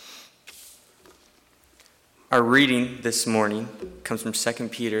Our reading this morning comes from 2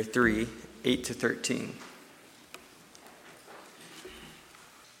 Peter 3, 8 to 13.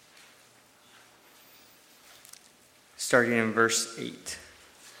 Starting in verse 8.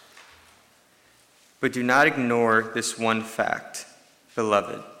 But do not ignore this one fact,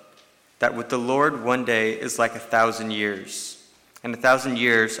 beloved, that with the Lord 1 day is like 1,000 years, and 1,000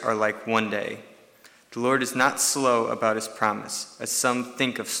 years are like 1 day. The Lord is not slow about his promise, as some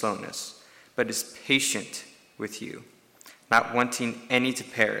think of slowness, but is patient with you, not wanting any to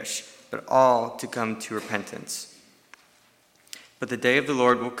perish, but all to come to repentance. But the day of the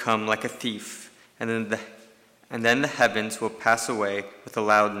Lord will come like a thief, and then the heavens will pass away with a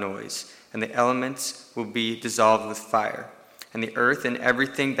loud noise, and the elements will be dissolved with fire, and the earth and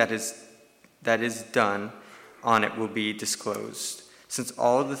everything that is done on it will be disclosed. Since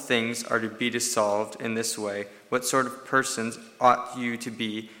all the things are to be dissolved in this way, what sort of persons ought you to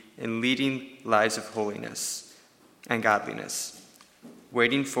be in leading lives of holiness and godliness,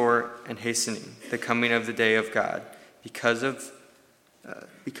 waiting for and hastening the coming of the day of God, because of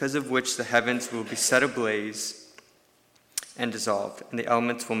which the heavens will be set ablaze and dissolved, and the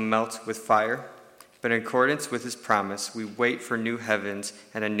elements will melt with fire. But in accordance with his promise, we wait for new heavens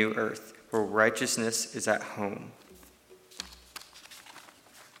and a new earth, where righteousness is at home.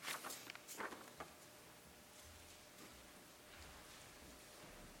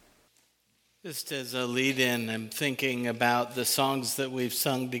 Just as a lead-in, I'm thinking about the songs that we've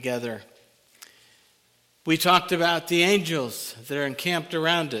sung together. We talked about the angels that are encamped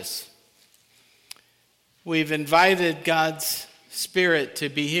around us. We've invited God's Spirit to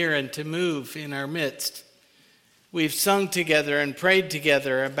be here and to move in our midst. We've sung together and prayed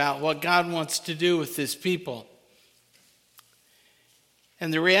together about what God wants to do with his people.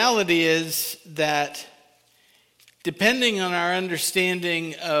 And the reality is that depending on our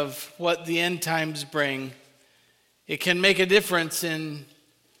understanding of what the end times bring, it can make a difference in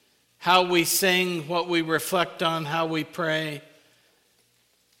how we sing, what we reflect on, how we pray.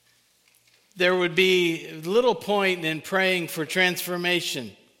 There would be little point in praying for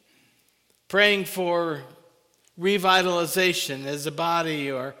transformation, praying for revitalization as a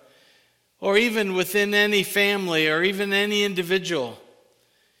body, or even within any family or even any individual,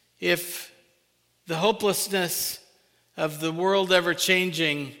 if the hopelessness of the world ever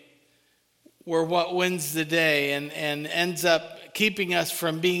changing were what wins the day and ends up keeping us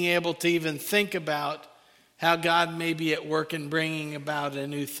from being able to even think about how God may be at work in bringing about a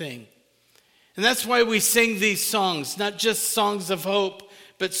new thing. And that's why we sing these songs, not just songs of hope,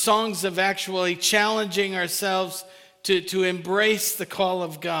 but songs of actually challenging ourselves to embrace the call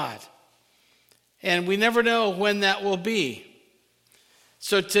of God. And we never know when that will be.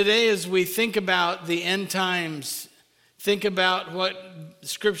 So today, as we think about the end times, think about what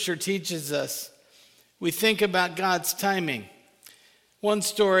Scripture teaches us, we think about God's timing. One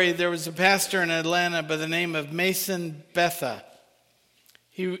story, there was a pastor in Atlanta by the name of Mason Betha.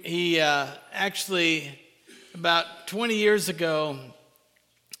 He actually, about 20 years ago,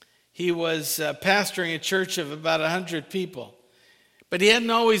 he was pastoring a church of about 100 people. But he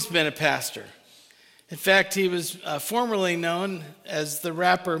hadn't always been a pastor. In fact, he was formerly known as the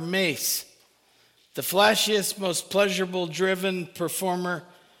rapper Mace, the flashiest, most pleasurable-driven performer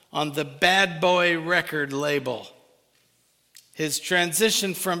on the Bad Boy record label. His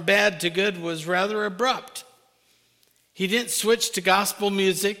transition from bad to good was rather abrupt. He didn't switch to gospel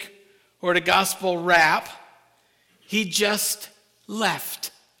music or to gospel rap. He just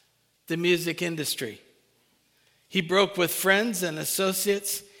left the music industry. He broke with friends and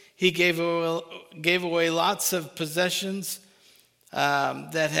associates. He gave away lots of possessions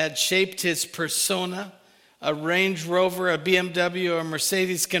that had shaped his persona: a Range Rover, a BMW, a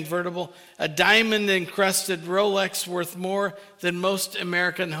Mercedes convertible, a diamond-encrusted Rolex worth more than most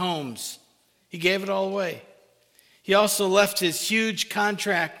American homes. He gave it all away. He also left his huge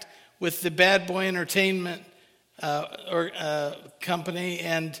contract with the Bad Boy Entertainment company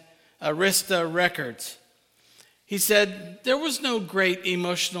and Arista Records. He said, there was no great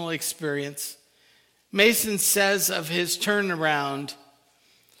emotional experience. Mason says of his turnaround,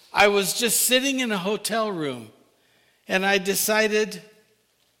 I was just sitting in a hotel room and I decided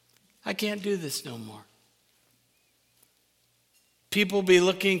I can't do this no more. People be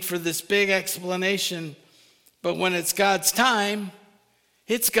looking for this big explanation, but when it's God's time,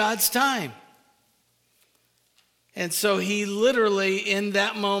 it's God's time. And so he literally, in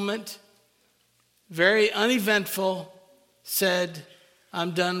that moment, very uneventful, said,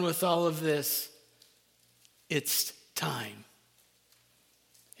 I'm done with all of this. It's time.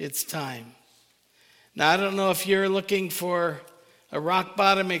 It's time. Now, I don't know if you're looking for a rock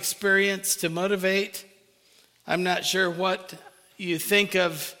bottom experience to motivate, I'm not sure what you think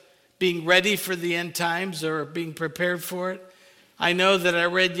of being ready for the end times or being prepared for it. I know that I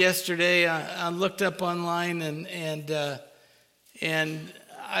read yesterday, I looked up online and I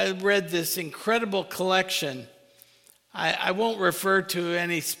read this incredible collection. I won't refer to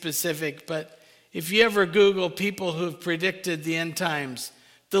any specific, but if you ever Google people who have predicted the end times,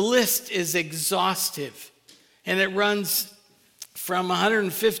 the list is exhaustive. And it runs from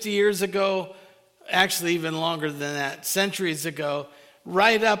 150 years ago, actually even longer than that, centuries ago,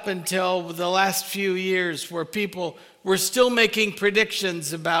 right up until the last few years, where people were still making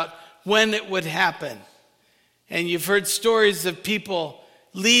predictions about when it would happen. And you've heard stories of people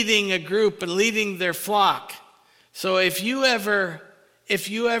leading a group and leading their flock. So if you ever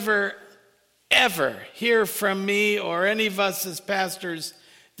hear from me or any of us as pastors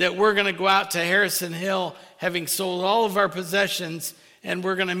that we're going to go out to Harrison Hill having sold all of our possessions and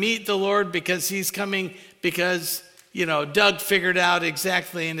we're going to meet the Lord because he's coming, because, Doug figured out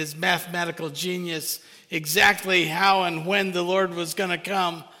exactly in his mathematical genius exactly how and when the Lord was going to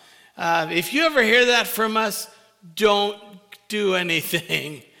come. If you ever hear that from us, don't do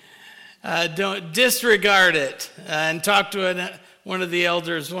anything. Don't disregard it and talk to one of the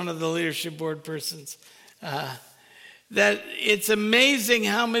elders, one of the leadership board persons. That it's amazing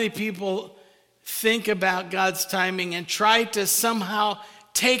how many people think about God's timing and try to somehow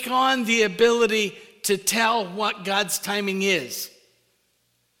take on the ability to tell what God's timing is.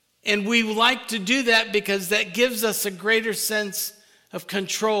 And we like to do that because that gives us a greater sense of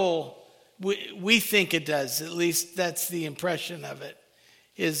control. We think it does, at least that's the impression of it,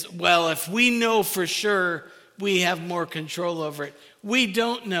 is, well, if we know for sure, we have more control over it. We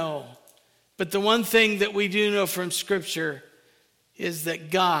don't know. But the one thing that we do know from Scripture is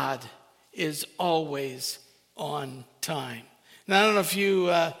that God is always on time. Now, I don't know if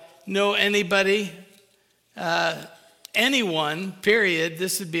you know anybody, anyone, period.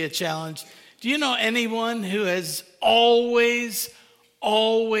 This would be a challenge. Do you know anyone who has always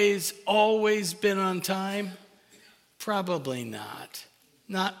been on time? Probably not.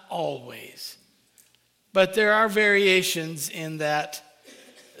 Not always. But there are variations in that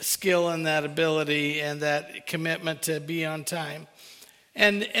skill and that ability and that commitment to be on time.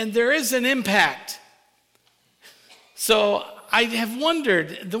 And there is an impact. So I have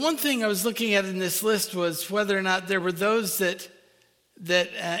wondered, the one thing I was looking at in this list was whether or not there were those that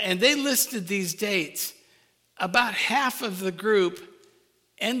and they listed these dates. About half of the group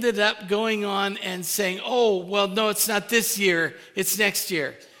ended up going on and saying, oh, well, no, it's not this year, it's next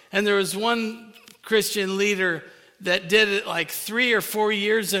year. And there was one Christian leader that did it like 3 or 4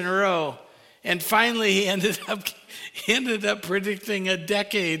 years in a row. And finally he ended up predicting a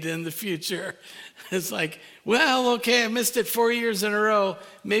decade in the future. It's like, well, okay, I missed it 4 years in a row.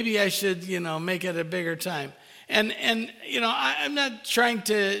 Maybe I should, make it a bigger time. And I'm not trying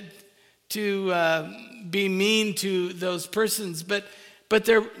to be mean to those persons, but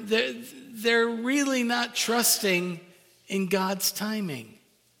they're really not trusting in God's timing.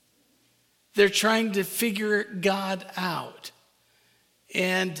 They're trying to figure God out.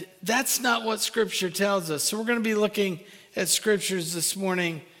 And that's not what Scripture tells us. So we're going to be looking at Scriptures this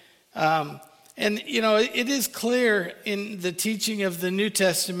morning. It is clear in the teaching of the New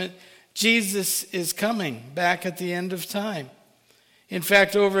Testament, Jesus is coming back at the end of time. In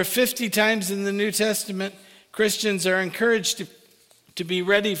fact, over 50 times in the New Testament, Christians are encouraged to be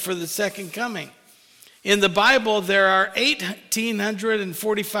ready for the second coming. In the Bible, there are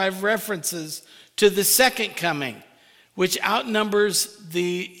 1,845 references to the second coming, which outnumbers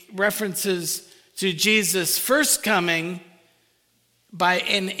the references to Jesus' first coming by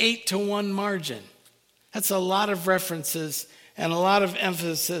an 8-to-1 margin. That's a lot of references and a lot of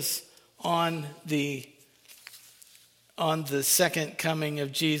emphasis on the second coming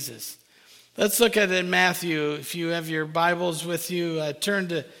of Jesus. Let's look at it in Matthew. If you have your Bibles with you, turn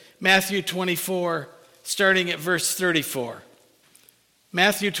to Matthew 24, starting at verse 34.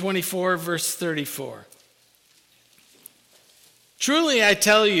 Matthew 24, verse 34. Truly I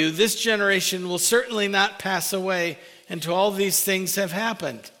tell you, this generation will certainly not pass away until all these things have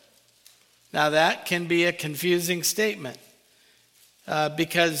happened. Now that can be a confusing statement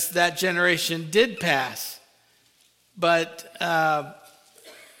because that generation did pass. But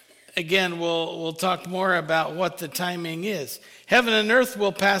again, we'll talk more about what the timing is. Heaven and earth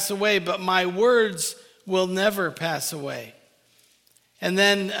will pass away, but my words will never pass away. And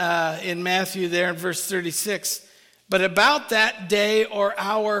then in Matthew there in verse 36, but about that day or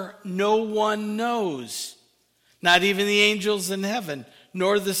hour no one knows, not even the angels in heaven,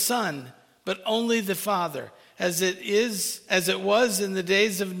 nor the Son, but only the Father. As it was in the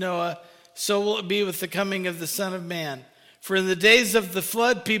days of Noah, so will it be with the coming of the Son of Man. For in the days of the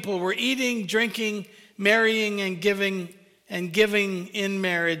flood, people were eating, drinking, marrying, and giving in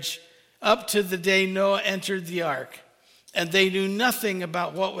marriage up to the day Noah entered the ark. And they knew nothing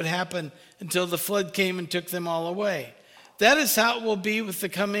about what would happen until the flood came and took them all away. That is how it will be with the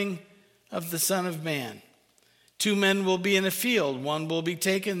coming of the Son of Man. 2 men will be in a field, one will be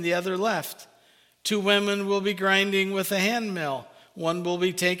taken, the other left. 2 women will be grinding with a handmill, one will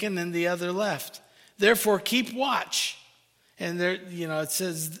be taken and the other left. Therefore keep watch. And there, it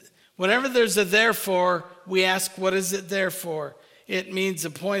says, whenever there's a therefore, we ask, what is it there for? It means a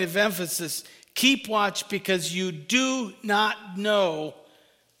point of emphasis. Keep watch, because you do not know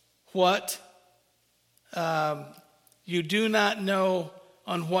you do not know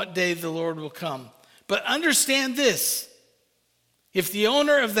on what day the Lord will come. But understand this: if the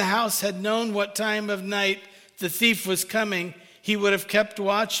owner of the house had known what time of night the thief was coming, he would have kept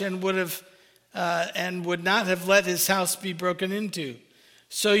watch and would not have let his house be broken into.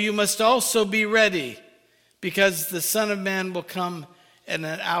 So you must also be ready, because the Son of Man will come at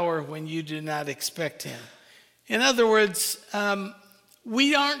an hour when you do not expect him. In other words,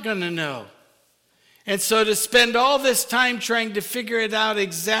 we aren't going to know. And so to spend all this time trying to figure it out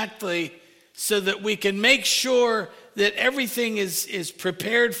exactly so that we can make sure that everything is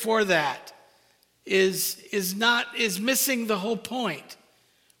prepared for that is missing the whole point.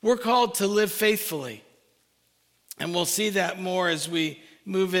 We're called to live faithfully. And we'll see that more as we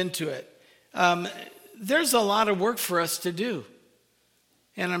move into it. There's a lot of work for us to do.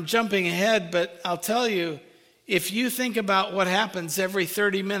 And I'm jumping ahead, but I'll tell you, if you think about what happens every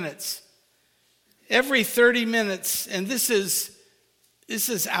 30 minutes, and this is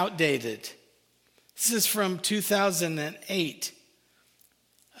outdated. This is from 2008,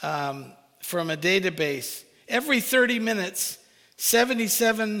 from a database. Every 30 minutes,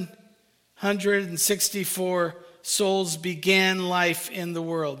 7,764 souls began life in the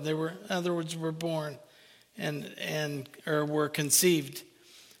world. They were, in other words, were born or were conceived.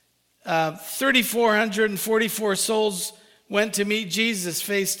 3,444 souls went to meet Jesus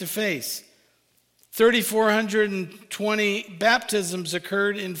face to face. 3,420 baptisms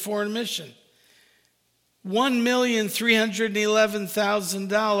occurred in foreign mission.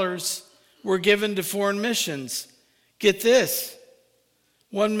 $1,311,000 were given to foreign missions. Get this,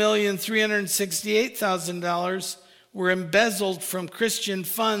 $1,368,000 were embezzled from Christian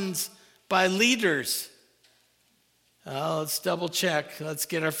funds by leaders. Let's double check. Let's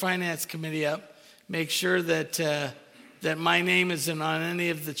get our finance committee up. Make sure that my name isn't on any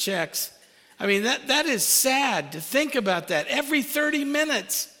of the checks. I mean, that is sad to think about that. Every 30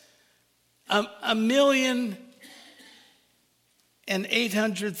 minutes,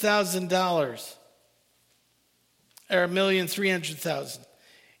 $1,800,000, or $1,300,000.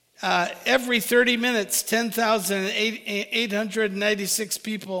 Every 30 minutes, 10,896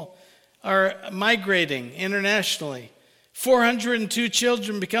 people are migrating internationally. 402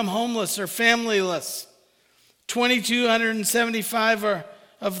 children become homeless or familyless. 2,275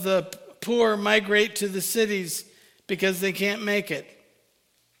 of the poor migrate to the cities because they can't make it.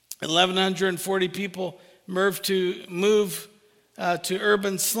 1,140 people move to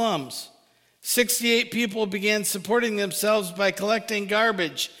urban slums. 68 people began supporting themselves by collecting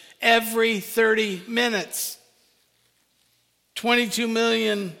garbage every 30 minutes. 22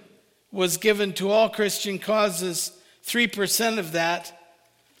 million was given to all Christian causes. 3% of that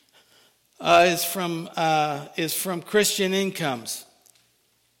is from Christian incomes.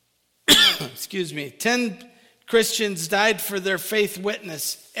 Excuse me. 10 Christians died for their faith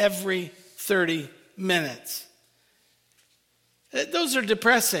witness every 30 minutes. Those are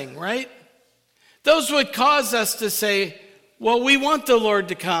depressing, right? Those would cause us to say, well, we want the Lord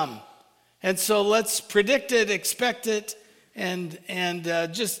to come. And so let's predict it, expect it, and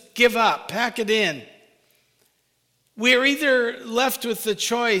just give up, pack it in. We are either left with the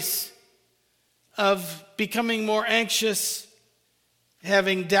choice of becoming more anxious,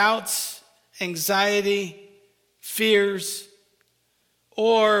 having doubts, anxiety, fears,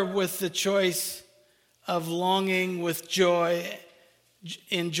 or with the choice of longing with joy,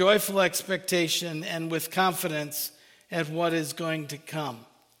 in joyful expectation and with confidence at what is going to come.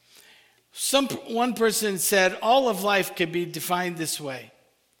 One person said all of life could be defined this way.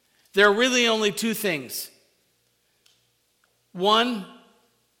 There are really only 2 things. 1,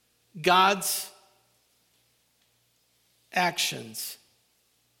 God's actions.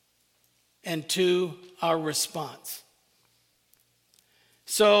 And 2, our response.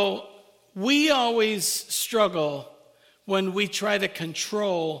 So we always struggle when we try to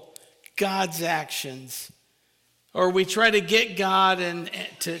control God's actions or we try to get God and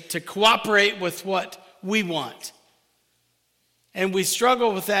to cooperate with what we want. And we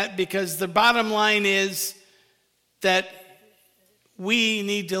struggle with that because the bottom line is that we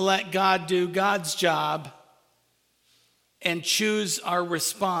need to let God do God's job and choose our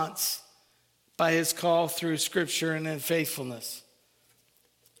response by his call through Scripture and in faithfulness.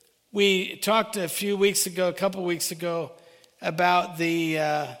 We talked a couple weeks ago, about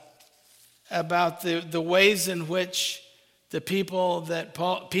the ways in which the people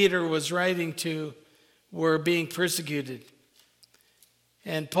that Peter was writing to were being persecuted.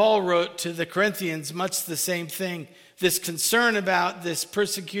 And Paul wrote to the Corinthians much the same thing, this concern about this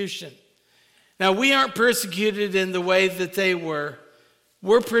persecution. Now, we aren't persecuted in the way that they were.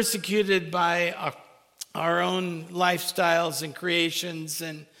 We're persecuted by our own lifestyles and creations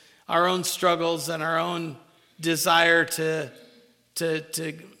and our own struggles and our own desire to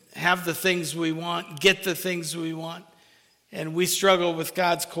have the things we want, get the things we want. And we struggle with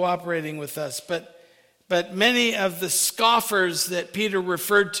God's cooperating with us. But many of the scoffers that Peter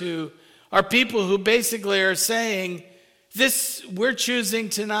referred to are people who basically are saying, we're choosing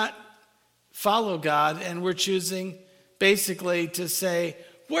to not follow God, and we're choosing basically to say,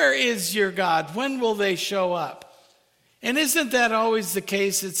 where is your God? When will they show up? And isn't that always the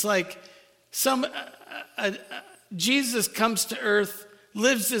case? It's like Jesus comes to earth,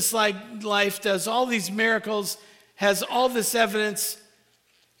 lives this life, does all these miracles, has all this evidence,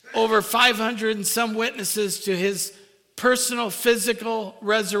 over 500 and some witnesses to his personal physical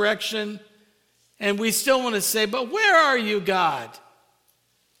resurrection. And we still want to say, but where are you, God?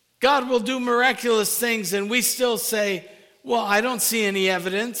 God will do miraculous things. And we still say, well, I don't see any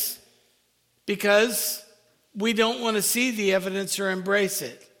evidence, because we don't want to see the evidence or embrace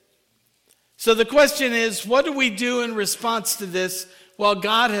it. So the question is, what do we do in response to this while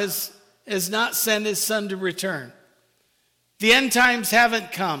God has not sent his Son to return? The end times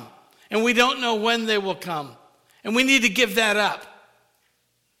haven't come, and we don't know when they will come. And we need to give that up,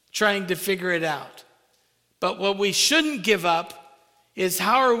 trying to figure it out. But what we shouldn't give up is,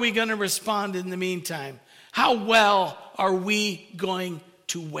 how are we going to respond in the meantime? How well are we going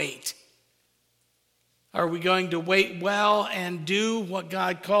to wait? Are we going to wait well and do what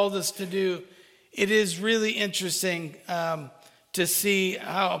God called us to do? It is really interesting to see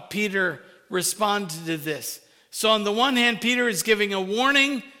how Peter responded to this. So on the one hand, Peter is giving a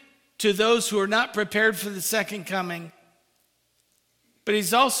warning to those who are not prepared for the second coming. But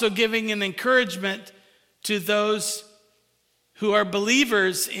he's also giving an encouragement to those who are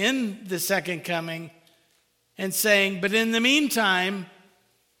believers in the second coming, and saying, but in the meantime,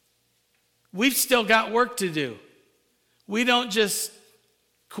 we've still got work to do. We don't just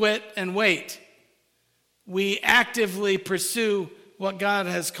quit and wait. We actively pursue what God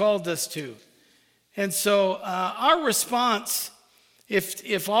has called us to. And so our response,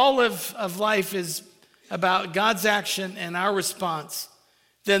 if all of life is about God's action and our response,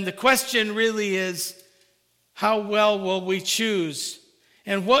 then the question really is, how well will we choose?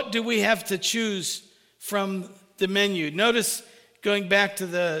 And what do we have to choose from the menu? Notice, going back to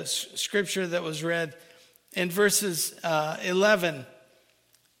the scripture that was read in verses 11,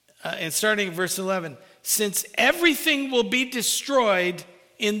 and starting in verse 11, since everything will be destroyed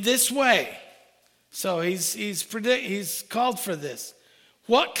in this way. So he's called for this.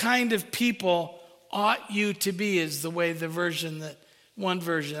 What kind of people ought you to be, is the way one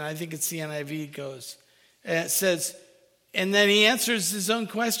version, I think it's the NIV, goes. And it says, and then he answers his own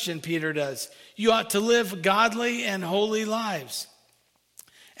question, Peter does. You ought to live godly and holy lives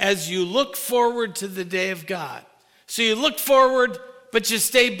as you look forward to the day of God. So you look forward, but you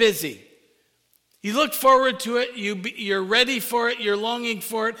stay busy. You look forward to it, you're ready for it, you're longing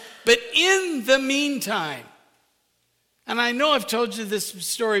for it. But in the meantime, and I know I've told you this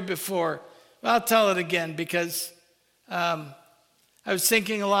story before, but I'll tell it again, because I was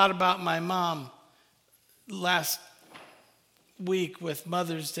thinking a lot about my mom last week with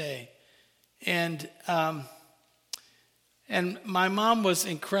Mother's Day. And my mom was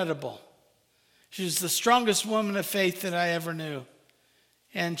incredible. She was the strongest woman of faith that I ever knew.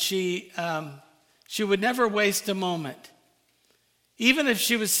 And she would never waste a moment. Even if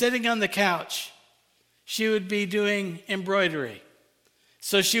she was sitting on the couch, she would be doing embroidery.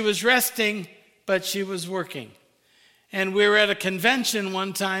 So she was resting, but she was working. And we were at a convention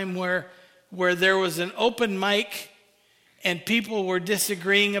one time where there was an open mic, and people were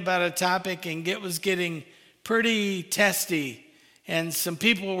disagreeing about a topic, and it was getting pretty testy. And some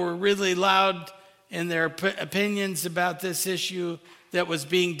people were really loud in their opinions about this issue that was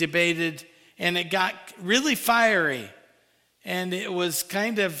being debated. And it got really fiery. And it was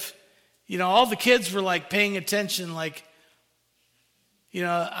kind of, all the kids were like paying attention. Like,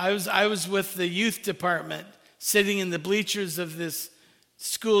 I was with the youth department sitting in the bleachers of this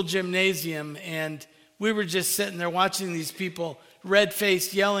school gymnasium, and we were just sitting there watching these people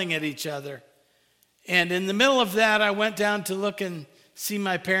red-faced yelling at each other. And in the middle of that, I went down to look and see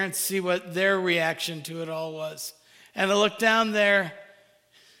my parents, see what their reaction to it all was. And I looked down there,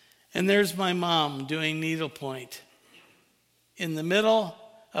 and there's my mom doing needlepoint. In the middle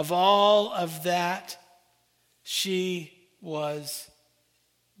of all of that, she was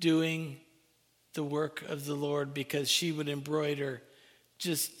doing the work of the Lord, because she would embroider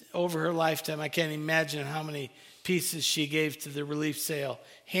just over her lifetime. I can't imagine how many pieces she gave to the relief sale.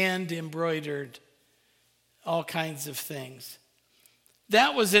 Hand embroidered, all kinds of things.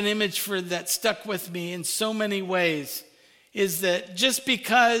 That was an image that stuck with me in so many ways, is that just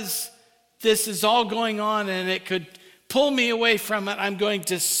because this is all going on and it could pull me away from it, I'm going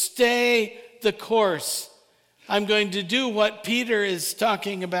to stay the course. I'm going to do what Peter is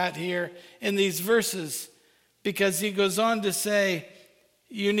talking about here in these verses, because he goes on to say,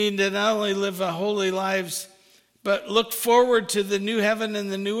 you need to not only live a holy lives, but look forward to the new heaven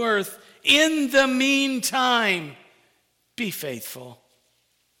and the new earth. In the meantime, be faithful.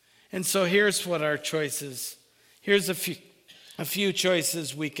 And so here's what our choices. Here's a few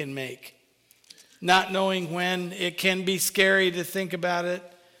choices we can make. Not knowing when, it can be scary to think about it,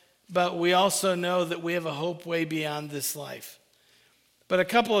 but we also know that we have a hope way beyond this life. But a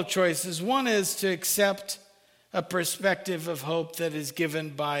couple of choices. One is to accept a perspective of hope that is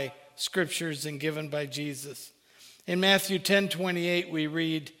given by scriptures and given by Jesus. In Matthew 10:28 we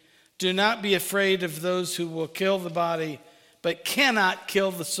read, do not be afraid of those who will kill the body, but cannot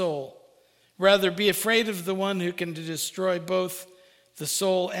kill the soul. Rather, be afraid of the one who can destroy both the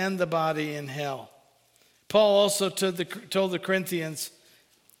soul and the body in hell. Paul also told the Corinthians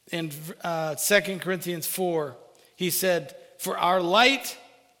in 2 Corinthians 4, he said, for our light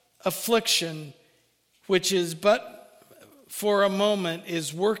affliction, which is but for a moment,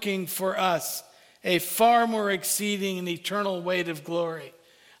 is working for us a far more exceeding and eternal weight of glory.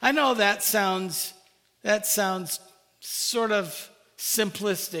 I know that sounds sort of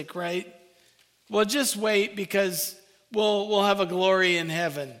simplistic, right? Well, just wait, because we'll have a glory in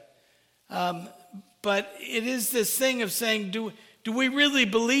heaven. But it is this thing of saying, do we really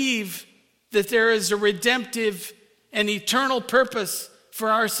believe that there is a redemptive and eternal purpose for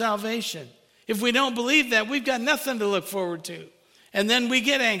our salvation? If we don't believe that, we've got nothing to look forward to. And then we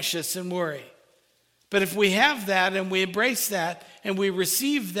get anxious and worry. But if we have that and we embrace that and we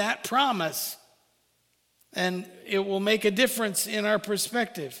receive that promise, and it will make a difference in our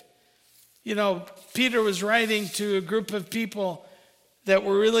perspective. Peter was writing to a group of people that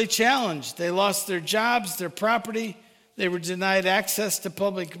were really challenged. They lost their jobs, their property. They were denied access to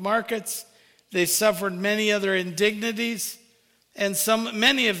public markets. They suffered many other indignities. And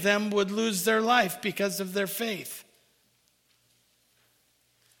many of them would lose their life because of their faith.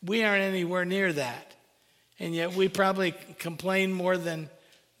 We aren't anywhere near that. And yet we probably complain more than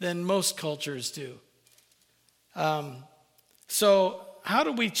most cultures do. So how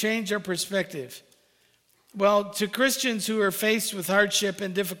do we change our perspective? Well, to Christians who are faced with hardship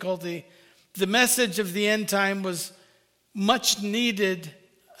and difficulty, the message of the end time was a much needed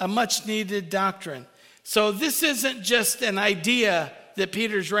doctrine. So this isn't just an idea that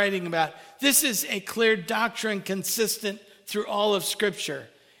Peter's writing about. This is a clear doctrine consistent through all of Scripture.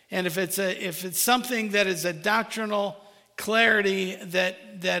 And if it's something that is a doctrinal clarity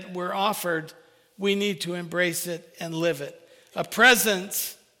that we're offered, we need to embrace it and live it. A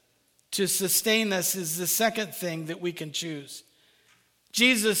presence to sustain us is the second thing that we can choose.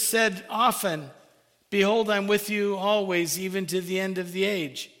 Jesus said often, behold, I'm with you always, even to the end of the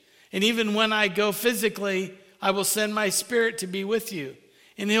age. And even when I go physically, I will send my Spirit to be with you.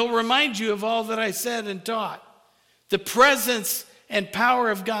 And he'll remind you of all that I said and taught. The presence and power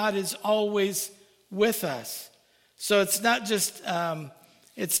of God is always with us. So it's not just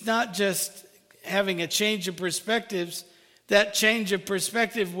having a change of perspectives. That change of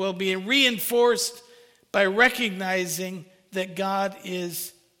perspective will be reinforced by recognizing that God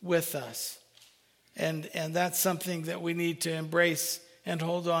is with us. And that's something that we need to embrace and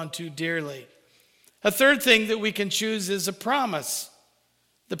hold on to dearly. A third thing that we can choose is a promise.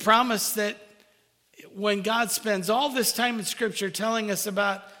 The promise that when God spends all this time in Scripture telling us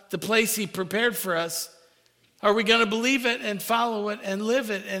about the place he prepared for us, are we going to believe it and follow it and live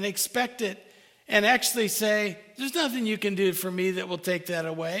it and expect it and actually say, there's nothing you can do for me that will take that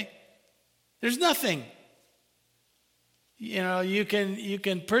away? There's nothing. You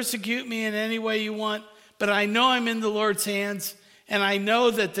can persecute me in any way you want, but I know I'm in the Lord's hands, and I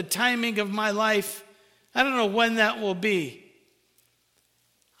know that the timing of my life, I don't know when that will be.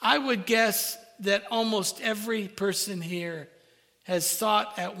 I would guess that almost every person here has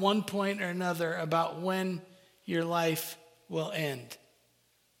thought at one point or another about when your life will end.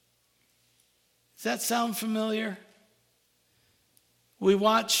 Does that sound familiar? We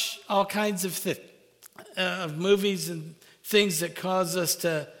watch all kinds of movies and things that cause us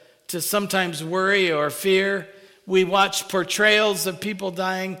to sometimes worry or fear. We watch portrayals of people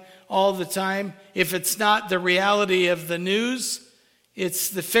dying all the time. If it's not the reality of the news, it's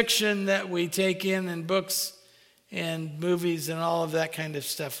the fiction that we take in books and movies and all of that kind of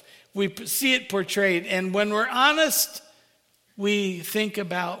stuff. We see it portrayed, and when we're honest, we think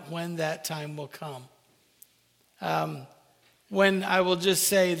about when that time will come. When I will just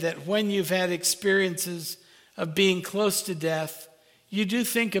say that when you've had experiences of being close to death, you do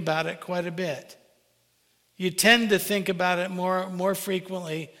think about it quite a bit. You tend to think about it more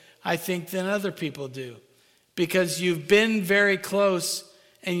frequently, I think, than other people do, because you've been very close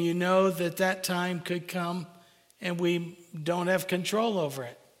and you know that time could come and we don't have control over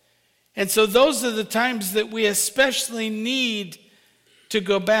it. And so those are the times that we especially need to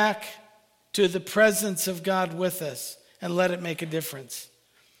go back to the presence of God with us and let it make a difference.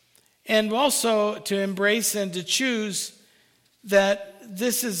 And also to embrace and to choose that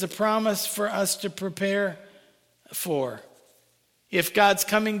this is a promise for us to prepare for. If God's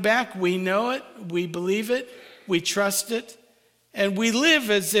coming back, we know it, we believe it, we trust it, and we live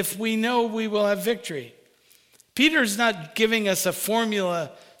as if we know we will have victory. Peter's not giving us a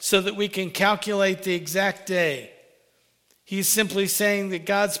formula so that we can calculate the exact day. He's simply saying that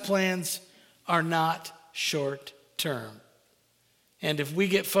God's plans are not short term. And if we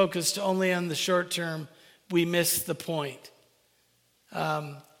get focused only on the short term, we miss the point.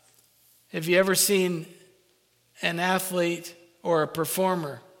 Have you ever seen an athlete or a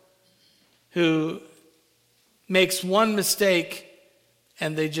performer who makes one mistake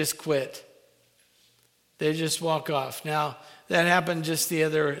and they just quit? They just walk off. Now, that happened just the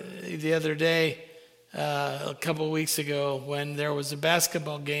other day, a couple of weeks ago, when there was a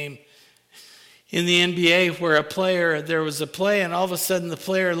basketball game in the NBA where there was a play, and all of a sudden the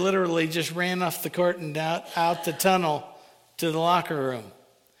player literally just ran off the court and out the tunnel to the locker room.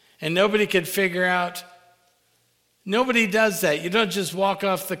 And nobody could figure out, nobody does that. You don't just walk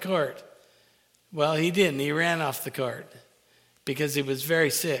off the court. Well, he didn't. He ran off the court because he was very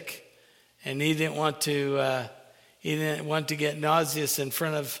sick. And he didn't want to get nauseous in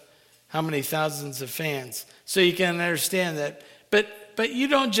front of how many thousands of fans. So you can understand that. But you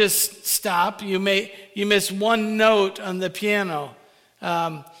don't just stop. You miss one note on the piano,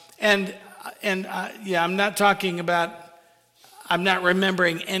 I'm not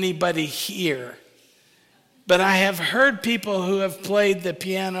remembering anybody here, but I have heard people who have played the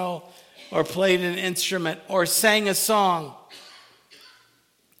piano or played an instrument or sang a song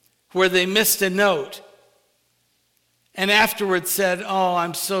where they missed a note and afterwards said, "Oh,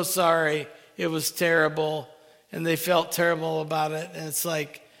 I'm so sorry. It was terrible." And they felt terrible about it. And it's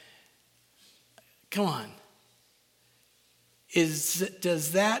like, come on.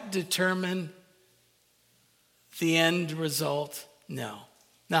 Does that determine the end result? No,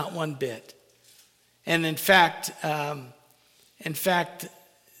 not one bit. And in fact,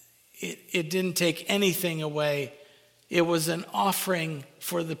 it didn't take anything away. It was an offering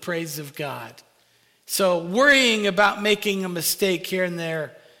for the praise of God. So worrying about making a mistake here and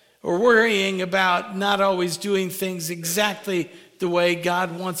there, or worrying about not always doing things exactly the way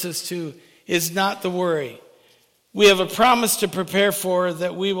God wants us to, is not the worry. We have a promise to prepare for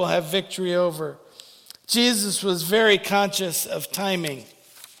that we will have victory over. Jesus was very conscious of timing.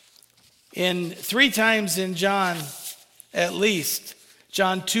 3 times in John, at least,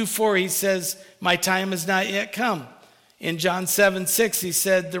 John 2:4, he says, "My time has not yet come." In John 7:6, he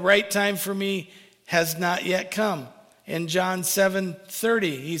said, "The right time for me has not yet come." In John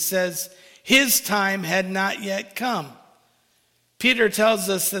 7:30, he says, "His time had not yet come." Peter tells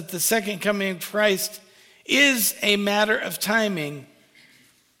us that the second coming of Christ is a matter of timing,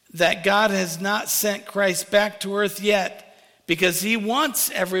 that God has not sent Christ back to earth yet because he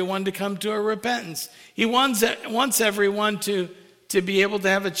wants everyone to come to a repentance. He wants everyone to be able to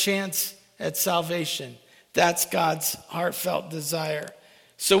have a chance at salvation. That's God's heartfelt desire.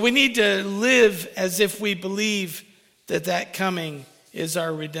 So we need to live as if we believe that coming is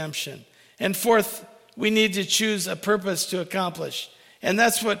our redemption. And fourth, we need to choose a purpose to accomplish. And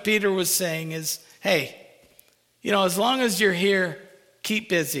that's what Peter was saying is, hey, as long as you're here, keep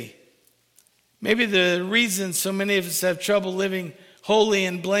busy. Maybe the reason so many of us have trouble living holy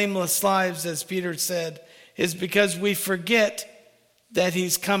and blameless lives, as Peter said, is because we forget that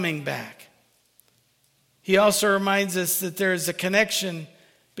he's coming back. He also reminds us that there is a connection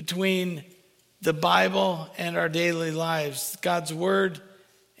between the Bible and our daily lives, God's word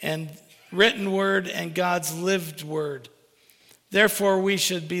and written word and God's lived word. Therefore, we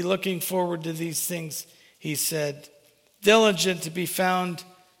should be looking forward to these things, he said, diligent to be found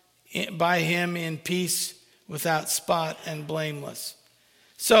by him in peace, without spot and blameless.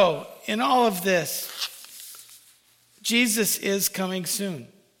 So, in all of this, Jesus is coming soon.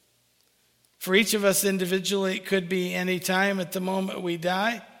 For each of us individually, it could be any time at the moment we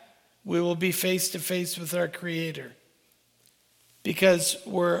die, we will be face to face with our Creator. Because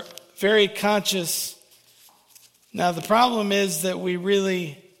we're very conscious. Now, the problem is that we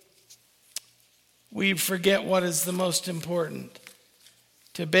forget what is the most important.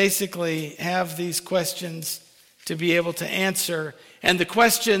 To basically have these questions to be able to answer. And the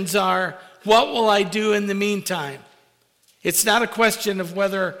questions are, what will I do in the meantime? It's not a question of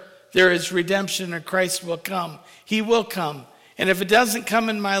whether there is redemption or Christ will come. He will come. And if it doesn't come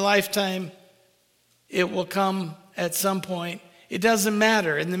in my lifetime, it will come at some point. It doesn't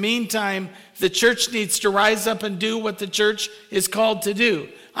matter. In the meantime, the church needs to rise up and do what the church is called to do.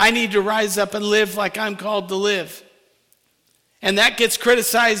 I need to rise up and live like I'm called to live. And that gets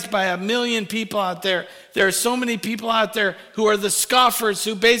criticized by a million people out there. There are so many people out there who are the scoffers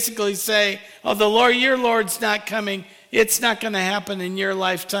who basically say, oh, your Lord's not coming. It's not going to happen in your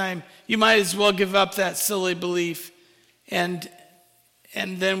lifetime. You might as well give up that silly belief. And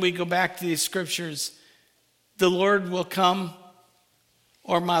then we go back to these scriptures. The Lord will come,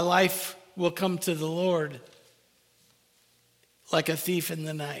 or my life will come to the Lord like a thief in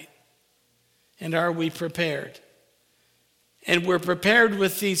the night. And are we prepared? And we're prepared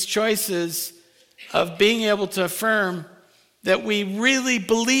with these choices of being able to affirm that we really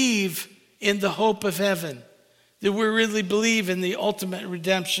believe in the hope of heaven, that we really believe in the ultimate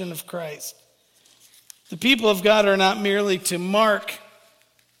redemption of Christ. The people of God are not merely to mark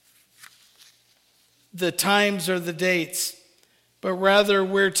the times or the dates, but rather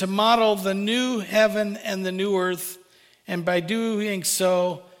we're to model the new heaven and the new earth, and by doing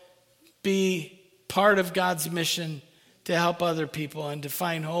so, be part of God's mission to help other people and to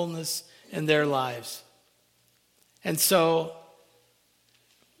find wholeness in their lives. And so,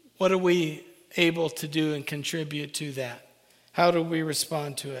 what are we able to do and contribute to that? How do we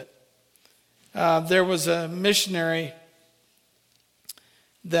respond to it? There was a missionary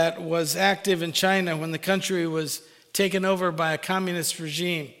that was active in China when the country was taken over by a communist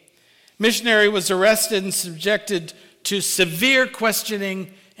regime. Missionary was arrested and subjected to severe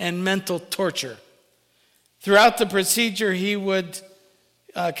questioning and mental torture. Throughout the procedure, he would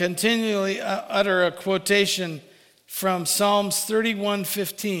continually utter a quotation from Psalms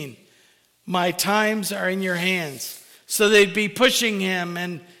 31:15. My times are in your hands. So they'd be pushing him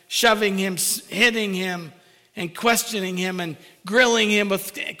and shoving him, hitting him, and questioning him and grilling him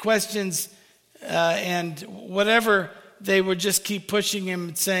with questions and whatever. They would just keep pushing him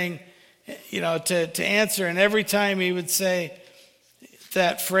and saying, to answer. And every time he would say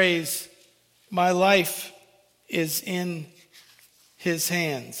that phrase, my life is in his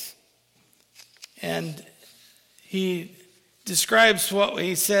hands. And he describes what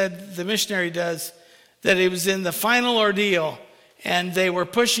he said, the missionary does, that he was in the final ordeal and they were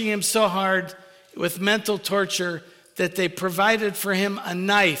pushing him so hard with mental torture that they provided for him a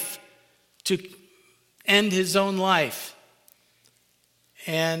knife to end his own life.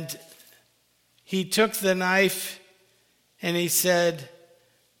 And he took the knife and he said,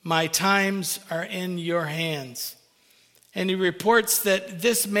 my times are in your hands. And he reports that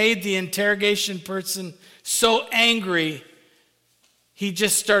this made the interrogation person so angry, he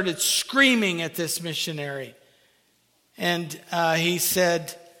just started screaming at this missionary. And he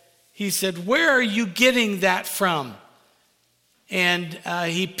said, where are you getting that from? And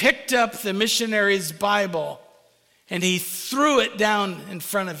he picked up the missionary's Bible and he threw it down in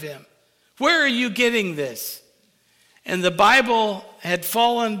front of him. Where are you getting this? And the Bible had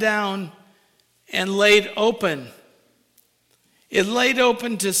fallen down and laid open. It laid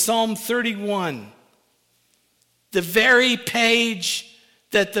open to Psalm 31, the very page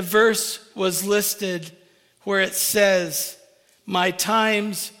that the verse was listed where it says, my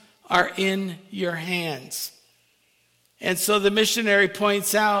times are in your hands. And so the missionary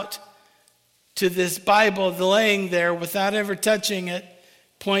points out to this Bible laying there without ever touching it,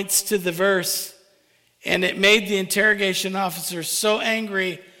 points to the verse. And it made the interrogation officer so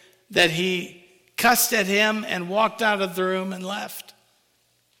angry that he cussed at him and walked out of the room and left.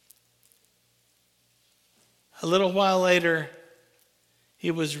 A little while later, he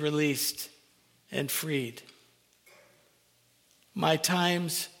was released and freed. My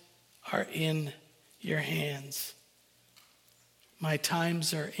times are in your hands. My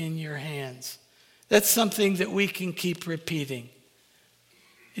times are in your hands. That's something that we can keep repeating.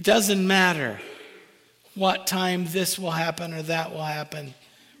 It doesn't matter what time this will happen or that will happen.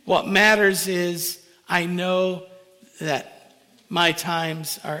 What matters is I know that my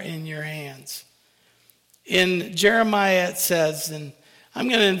times are in your hands. In Jeremiah it says, and I'm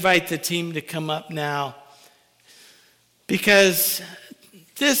going to invite the team to come up now, because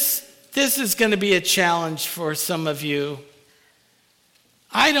this is going to be a challenge for some of you.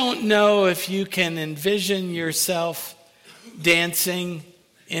 I don't know if you can envision yourself dancing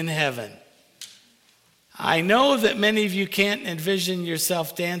in heaven. I know that many of you can't envision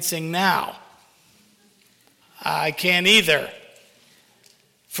yourself dancing now. I can't either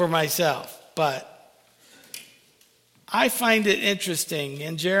for myself, but I find it interesting.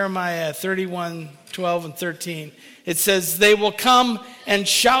 In Jeremiah 31:12 and 13, it says, they will come and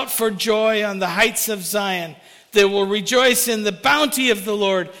shout for joy on the heights of Zion. They will rejoice in the bounty of the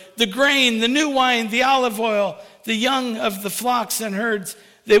Lord, the grain, the new wine, the olive oil, the young of the flocks and herds.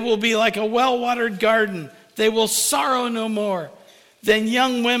 They will be like a well-watered garden. They will sorrow no more. Then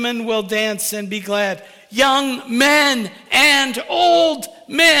young women will dance and be glad. Young men and old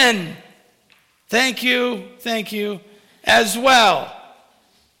men. Thank you as well.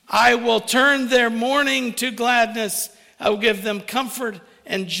 I will turn their mourning to gladness. I will give them comfort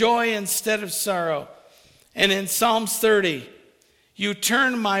and joy instead of sorrow. And in Psalms 30, you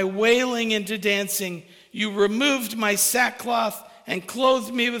turned my wailing into dancing. You removed my sackcloth and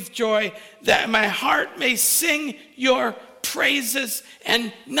clothed me with joy, that my heart may sing your praises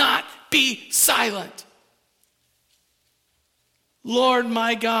and not be silent. Lord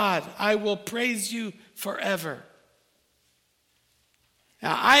my God, I will praise you forever.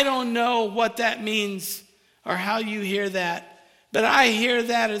 Now, I don't know what that means or how you hear that, but I hear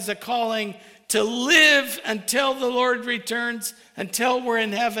that as a calling to live until the Lord returns, until we're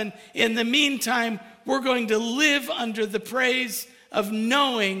in heaven. In the meantime, we're going to live under the praise of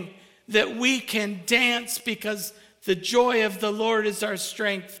knowing that we can dance because the joy of the Lord is our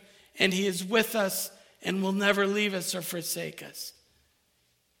strength, and he is with us and will never leave us or forsake us.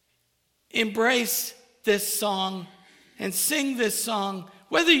 Embrace this song and sing this song.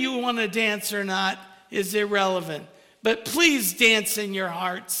 Whether you want to dance or not is irrelevant, but please dance in your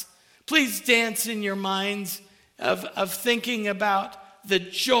hearts. Please dance in your minds of thinking about the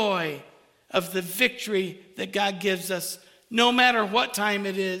joy of the victory that God gives us. No matter what time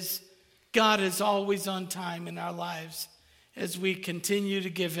it is, God is always on time in our lives as we continue to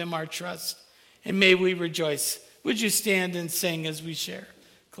give him our trust. And may we rejoice. Would you stand and sing as we share?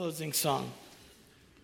 Closing song.